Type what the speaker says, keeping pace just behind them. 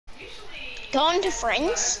Go on to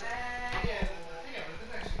friends.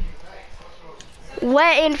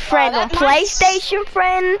 We're in friend on PlayStation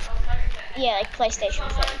friends. Yeah, like PlayStation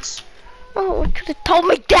friends. Oh, you could have told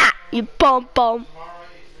me that, you bum bum.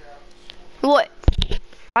 What?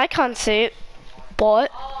 I can't see it,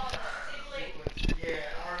 but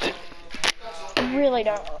I really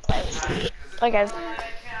don't want to play with you. okay,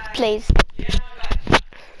 please.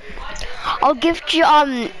 I'll gift you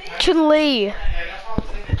Chun-Li.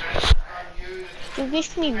 You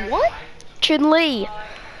gift me what? Chun-Li.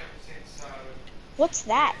 What's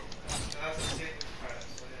that?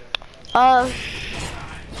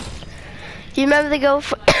 You remember the girl?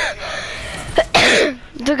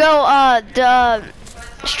 The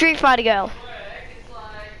Street Fighter girl.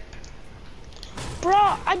 Bro,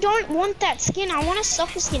 I don't want that skin. I want a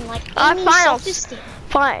soccer skin, like any soccer skin.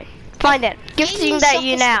 Fine. Find it. Gifting Any that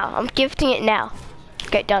you soccer now. I'm gifting it now.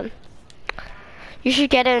 Okay, done. You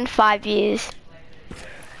should get it in 5 years.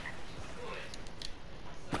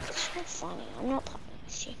 It's not funny. I'm not playing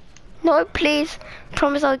with you. No, please.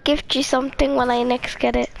 Promise I'll gift you something when I next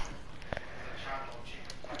get it.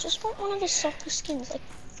 I just want one of the soccer skins. Like,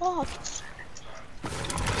 fuck.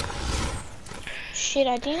 Shit,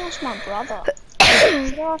 I didn't ask my brother. I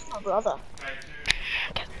should have asked my brother.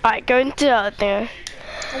 Alright, go into the other thing.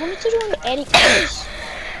 I wanted to do an edit quiz.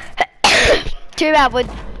 Too bad, but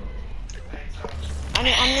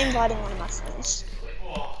I'm inviting one of my friends.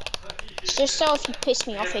 It's just so if you piss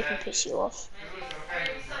me off, he can piss you off.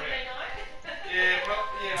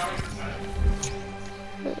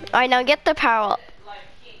 alright, now get the power up.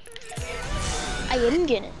 I am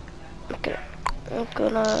gonna. Okay. I'm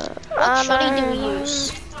gonna. What shoddy do we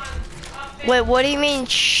use? Wait, what do you mean,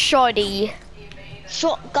 shoddy?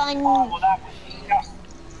 Shotgun.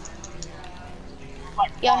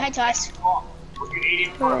 Yo, hey Tice.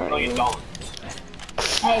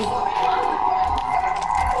 Hey.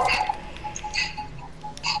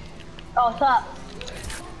 Oh, what's up?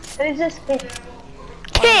 Who's this kid?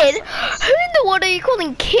 Kid? Who in the world are you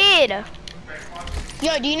calling kid?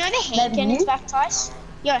 Yo, do you know the hand cannon's back, Tice?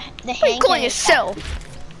 Yo, the hand What are you calling cannon's yourself?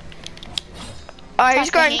 Alright, who's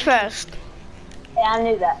Type the going hand first? Yeah, I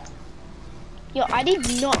knew that. back. Yo, I did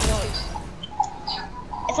not know.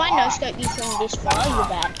 If I no scope you from this far, you're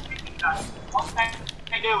bad. What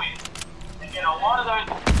they do is, they get a lot of those,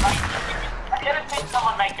 I never seen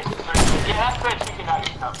someone make it. Yeah, that's where chicken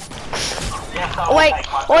nuggets come. Yeah, so Wait, I'll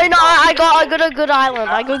take one. wait, no, I got a good island.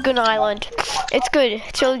 I got a good island. It's good.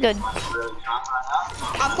 It's really good.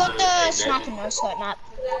 I've got the sniper no scope map.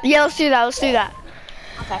 Yeah, let's do that. Let's do that.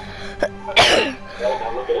 Okay.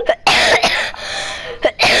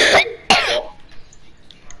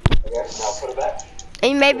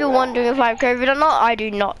 And you may be wondering if I have COVID or not. I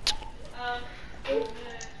do not.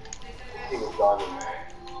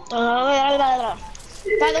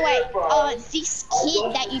 By the way, this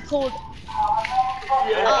kid that you called,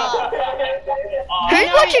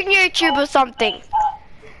 Who's watching YouTube or something?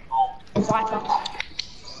 Viper.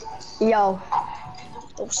 Yo.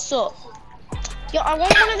 What's up? Yo, I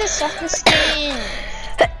want one of the soccer skins.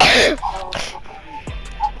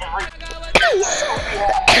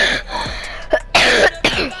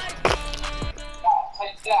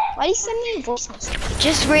 Why do you send me a voice message?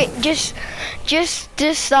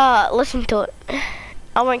 Just listen to it.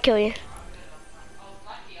 I won't kill you.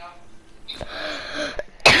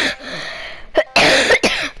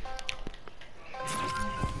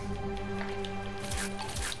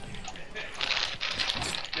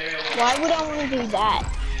 Why would I want to do that?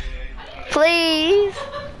 Please.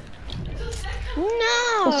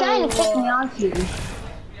 No. He's trying to pick me on you.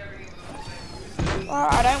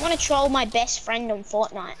 I don't want to troll my best friend on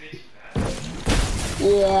Fortnite.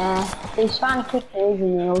 Yeah. He's trying to kick his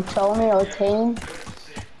and he'll troll me or team.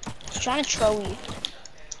 He's trying to troll you.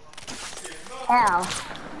 How?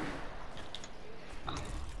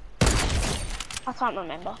 I can't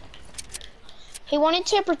remember. He wanted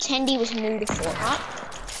to pretend he was new to Fortnite.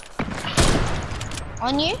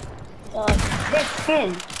 On you? This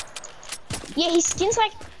skin. Yeah, his skin's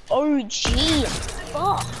like OG.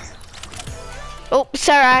 Fuck. Oh,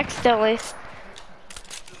 Sarah, accidentally.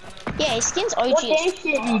 Yeah, his skin's OG. What game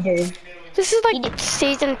shit you do? This is like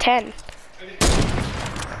season 10.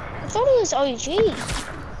 I thought it was OG.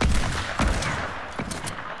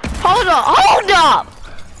 Hold up!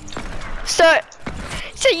 So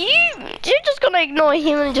you're just gonna ignore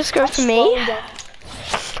him and just go for me?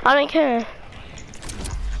 I don't care.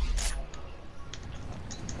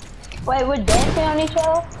 Wait, we're dancing on each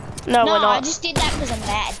other? No, No, we're not. I just did that because I'm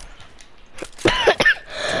bad.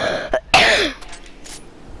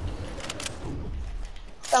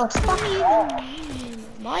 So stop.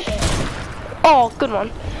 My bad. Oh, good one.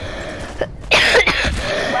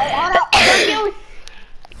 Wait, hold up. Don't kill me.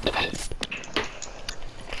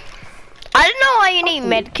 I don't know why you need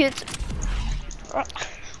medkits.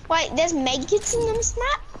 Wait, there's medkits in this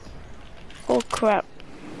map? Oh crap.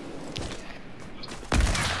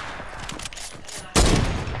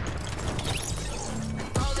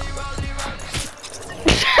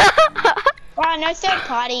 Right, no third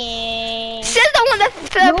partying. Says the one that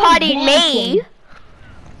third party me.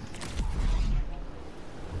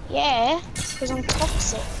 Yeah, because I'm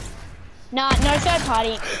toxic. Nah, no third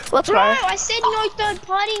partying. Let's Bro, go. I said no third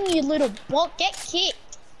partying, you little bot. Get kicked.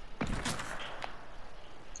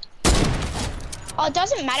 Oh, it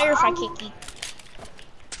doesn't matter if I kick you.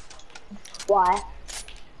 Why?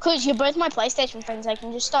 Because you're both my PlayStation friends. I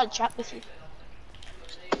can just start a chat with you.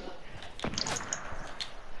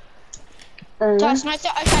 Guys, no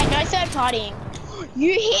third partying.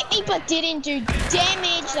 You hit me but didn't do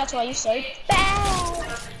damage. That's why you're so bad.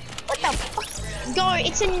 What the fuck? Go,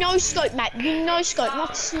 it's a no-scope map. You no-scope,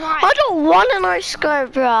 not snipe. I don't want a no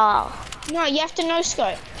scope, bro. No, you have to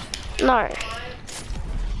no-scope. No.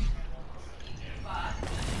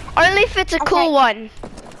 Only if it's a cool one.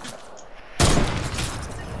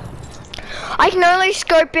 I can only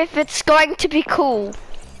scope if it's going to be cool.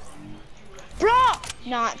 Bro!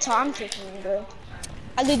 Nah, time kicking, bro.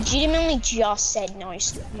 I legitimately just said no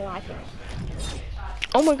sniping.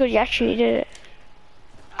 Oh my god, you actually did it.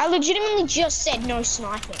 I legitimately just said no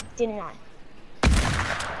sniping, didn't I?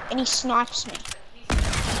 And he snipes me.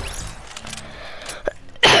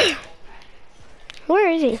 Where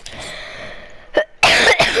is he?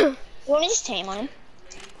 You wanna just team on him?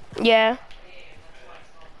 Yeah.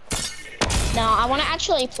 No, I wanna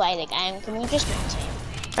actually play the game. Can we just not team?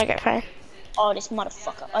 Okay, fine. Oh, this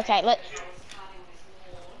motherfucker. Okay,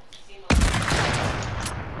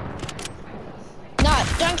 No,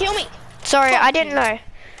 don't kill me. Sorry, I didn't know.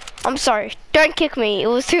 I'm sorry. Don't kick me. It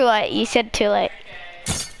was too late. You said too late.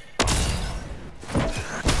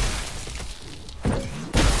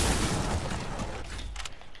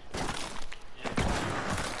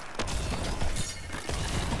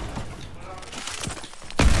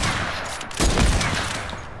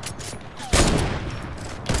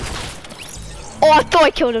 Oh, I thought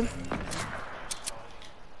I killed him.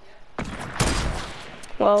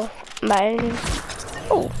 Well, man.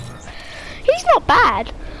 Oh, he's not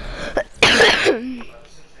bad.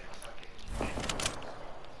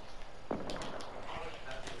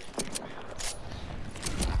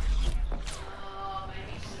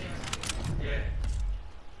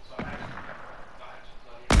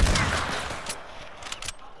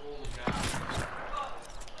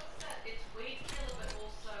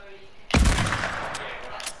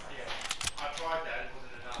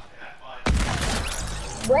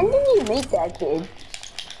 When did you meet that kid?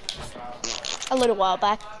 A little while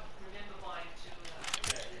back.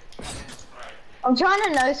 I'm trying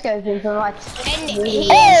to no-scope him for like... And he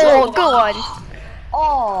Oh, go on.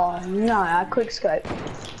 Oh, no, I quick scope.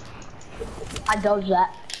 I dodged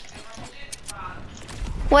that.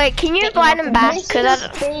 Wait, can you invite him back? Cause I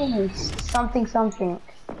don't... Beast. Something.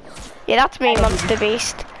 Yeah, that's me, Monster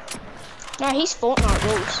Beast. No, he's Fortnite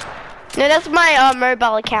rules. No, that's my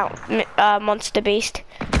mobile account, Monster Beast.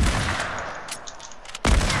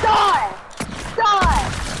 Die! No.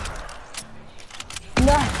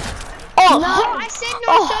 Oh, No, I said no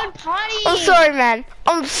Oh, third party. I'm sorry, man.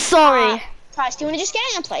 I'm sorry. Guys, do you want to just get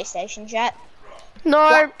in a PlayStation chat?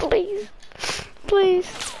 No, please. Please.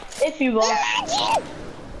 If you want.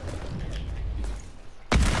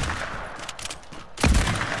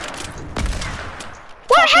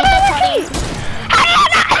 What? How did I leave?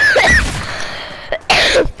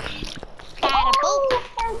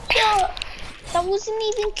 That wasn't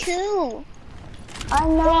even cool. I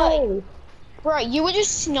know. Bro, you were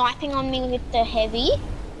just sniping on me with the heavy.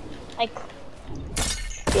 Like,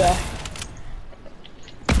 Yeah.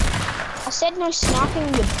 I said no sniping,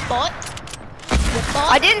 you bot. You bot.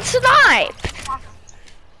 I didn't snipe.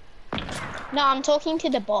 No, I'm talking to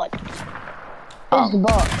the bot. Who's the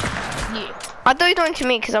bot? You. I thought you were talking to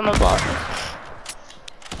me because I'm a bot.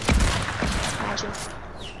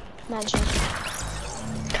 Imagine.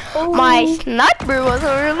 My sniper was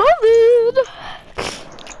reloaded.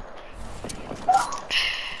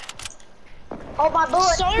 Oh, my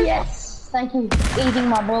bullet. So- Yes. Thank you for eating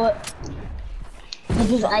my bullet. You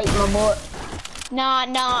just ate my bullet. Nah,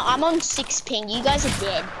 I'm on 6 ping. You guys are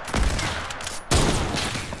dead.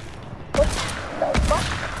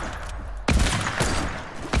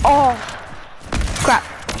 Oh, crap.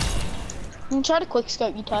 I'm gonna try to quick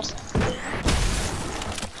scope you, Tuss.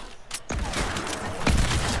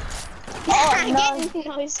 Getting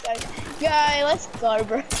no scope. Yo, let's go,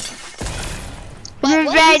 bro.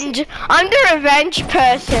 Revenge. I'm the revenge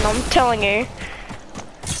person, I'm telling you.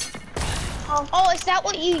 Oh, is that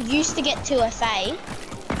what you used to get 2FA?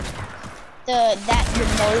 The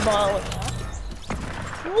mobile account?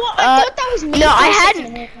 What? I thought that was me. No, I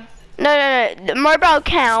hadn't. No. The mobile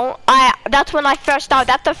account. That's when I first started.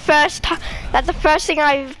 That's the first thing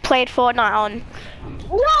I played Fortnite on.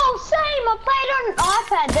 No, same. I played on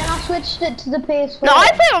iPad, then I switched it to the PS4. No,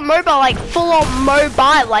 I played on mobile, like full on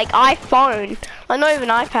mobile, like iPhone. Like not even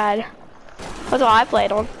iPad. That's what I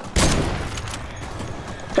played on.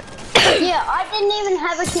 Yeah, I didn't even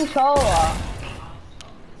have a controller.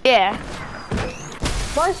 Yeah.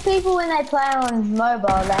 Most people, when they play on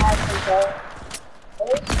mobile, they have controllers.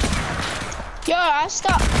 Yo, I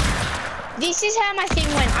stopped. This is how my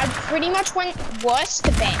thing went. I pretty much went worst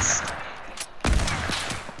to best.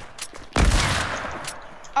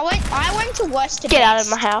 I went to worst to best. Get out of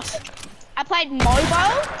my house. I played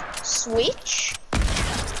mobile, Switch,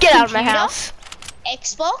 Get out of my computer, house.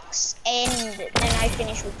 Xbox, and then I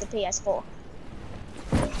finished with the PS4.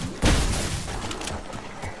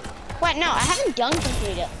 Wait, no, I haven't done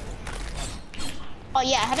computer. Oh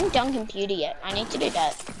yeah, I haven't done computer yet. I need to do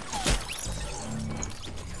that.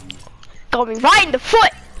 Got me right in the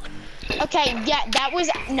foot. Okay, yeah, that was,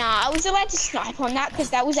 nah, I was allowed to snipe on that because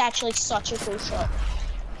that was actually such a cool shot.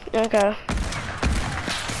 Okay.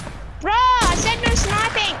 Bruh, I said no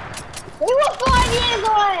sniping! We were 5 years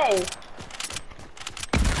away!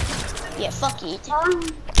 Yeah, fuck you.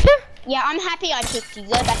 Yeah, I'm happy I picked you.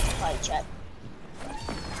 Go back to party chat.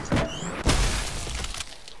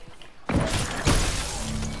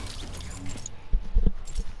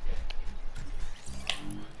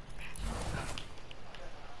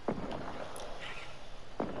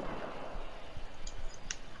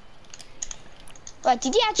 But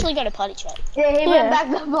did you actually go to party chat? Yeah, he went back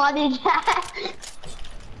to party chat.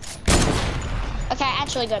 Okay,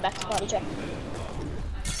 actually go back to party chat.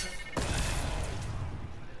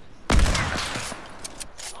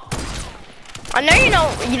 I know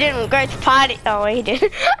you didn't go to party. Oh, he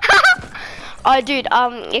did. Oh, dude.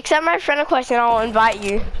 Accept my friend request and I'll invite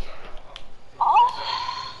you.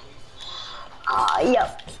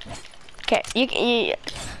 Yep. Okay, you.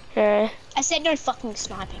 I said no fucking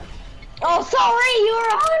sniping. Oh, sorry, you were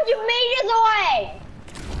 100 meters away.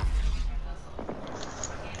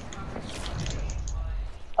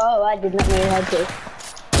 Oh, I did not mean how to.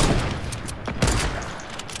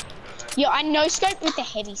 Yo, I no scope with the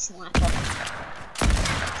heavy sniper.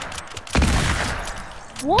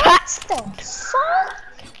 What the fuck?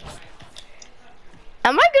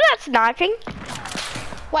 Am I good at sniping?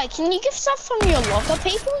 Wait, can you give stuff from your locker?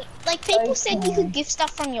 People said you could give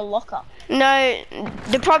stuff from your locker. No,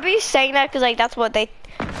 they're probably saying that because like that's what they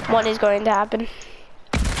want is going to happen.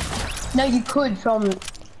 No, you could from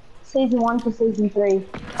season 1 to season 3.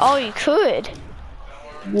 Oh, you could.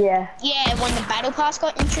 Yeah. Yeah, when the battle pass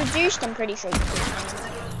got introduced, I'm pretty sure you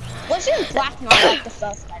could. Wasn't Black Knight like the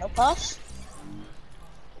first battle pass?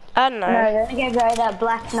 I don't know. No, Renegade Raider,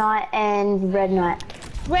 Black Knight, and Red Knight.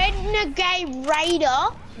 Renegade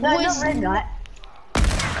Raider No, was... not Red Knight.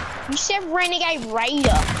 You said Renegade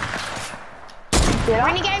Raider. Did I?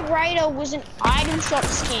 Renegade Raider was an item shop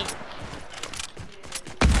skin.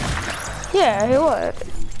 Yeah, it was.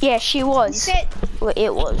 Yeah, she was. You said... Well,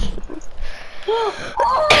 it was.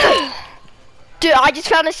 Dude, I just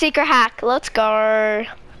found a secret hack. Let's go.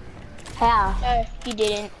 How? No, you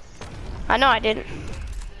didn't. I know I didn't.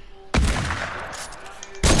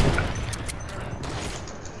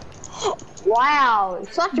 Wow,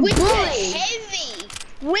 such a With the bully. heavy!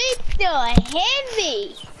 With the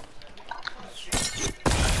heavy!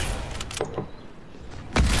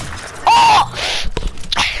 Oh!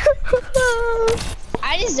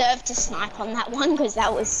 I deserve to snipe on that one because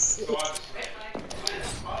that was sick.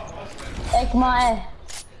 Take my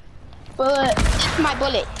bullet. Eat my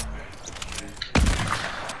bullet.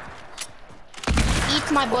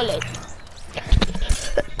 Eat my bullet.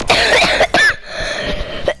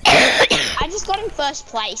 I just got in first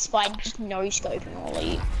place by just no-scoping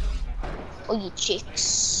all you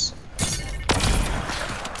chicks.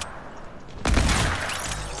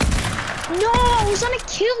 No, I was on a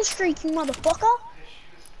kill streak, you motherfucker.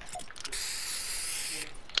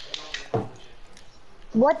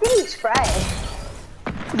 What did he spray?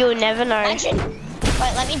 You'll never know. Imagine.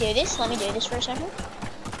 Wait, let me do this. Let me do this for a second.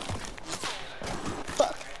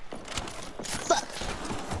 Fuck. Fuck.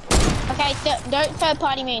 Okay, don't third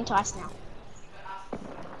party me and twice now.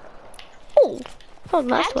 Oh, oh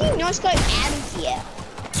nice How do one. you no-scope out of here?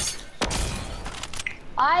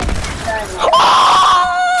 I don't know. Oh!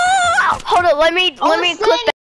 Hold on, let me click that.